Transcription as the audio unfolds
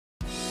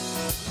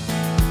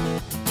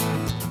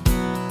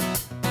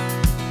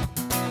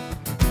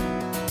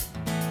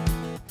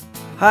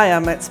Hi,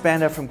 I'm Matt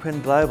Spandow from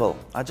Quinn Global.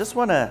 I just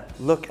want to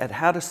look at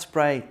how to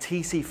spray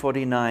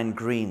TC49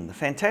 green. The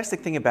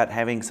fantastic thing about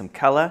having some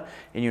color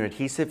in your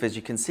adhesive is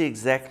you can see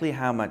exactly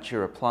how much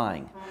you're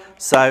applying.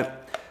 So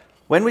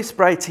when we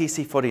spray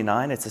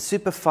TC49, it's a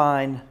super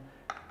fine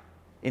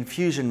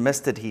infusion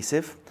mist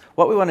adhesive.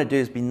 What we want to do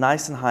is be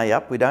nice and high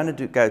up. We don't want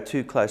to go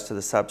too close to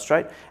the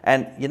substrate.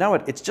 And you know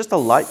what? It's just a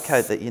light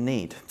coat that you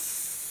need.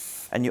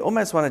 And you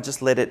almost want to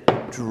just let it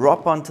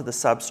drop onto the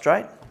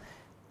substrate.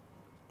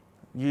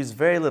 Use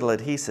very little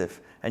adhesive,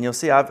 and you'll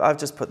see I've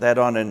just put that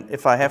on, and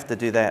if I have to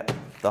do that,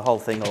 the whole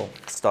thing will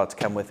start to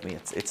come with me.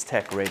 It's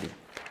tack ready.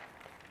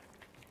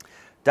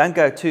 Don't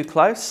go too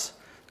close.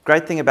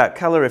 Great thing about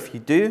color, if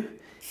you do,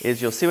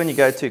 is you'll see when you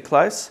go too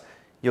close,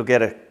 you'll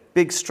get a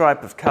big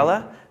stripe of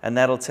color, and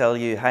that'll tell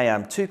you, hey,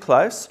 I'm too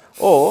close,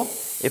 or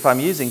if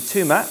I'm using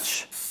too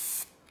much,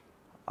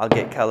 I'll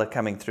get color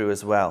coming through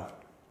as well.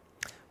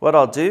 What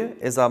I'll do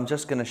is I'm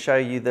just going to show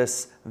you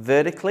this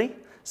vertically,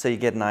 so you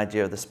get an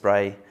idea of the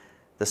spray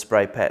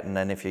pattern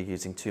and if you're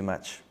using too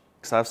much.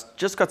 So I've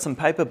just got some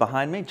paper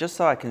behind me just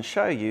so I can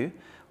show you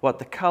what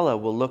the color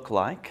will look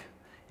like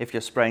if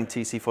you're spraying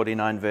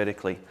TC49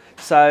 vertically.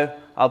 So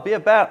I'll be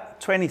about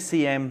 20 to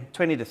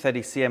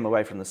 30 cm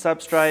away from the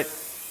substrate.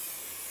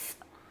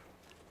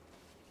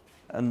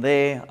 And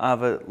there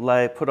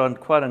I've put on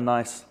quite a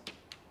nice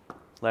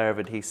layer of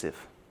adhesive.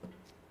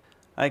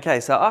 Okay,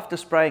 so after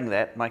spraying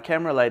that, my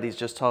camera lady's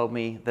just told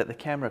me that the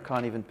camera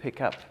can't even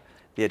pick up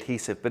the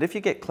adhesive. But if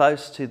you get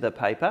close to the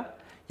paper,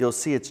 you'll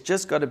see it's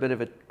just got a bit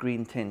of a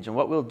green tinge. And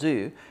what we'll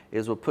do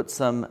is we'll put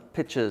some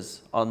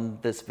pictures on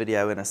this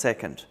video in a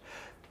second.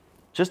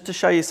 Just to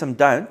show you some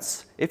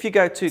don'ts, if you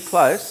go too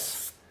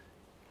close,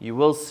 you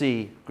will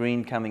see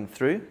green coming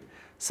through.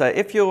 So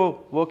if you're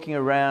walking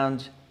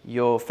around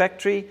your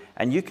factory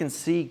and you can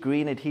see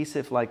green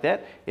adhesive like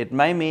that, it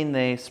may mean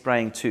they're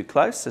spraying too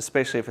close,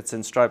 especially if it's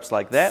in stripes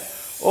like that.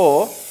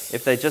 Or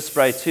if they just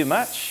spray too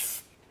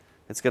much,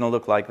 it's going to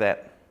look like that.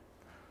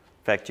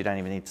 In fact, you don't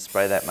even need to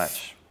spray that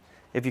much.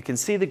 If you can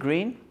see the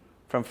green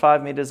from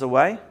 5 meters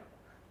away,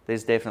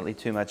 there's definitely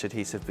too much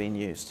adhesive being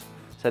used.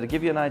 So to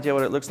give you an idea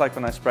what it looks like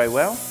when I spray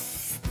well,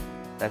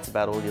 that's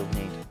about all you'll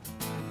need.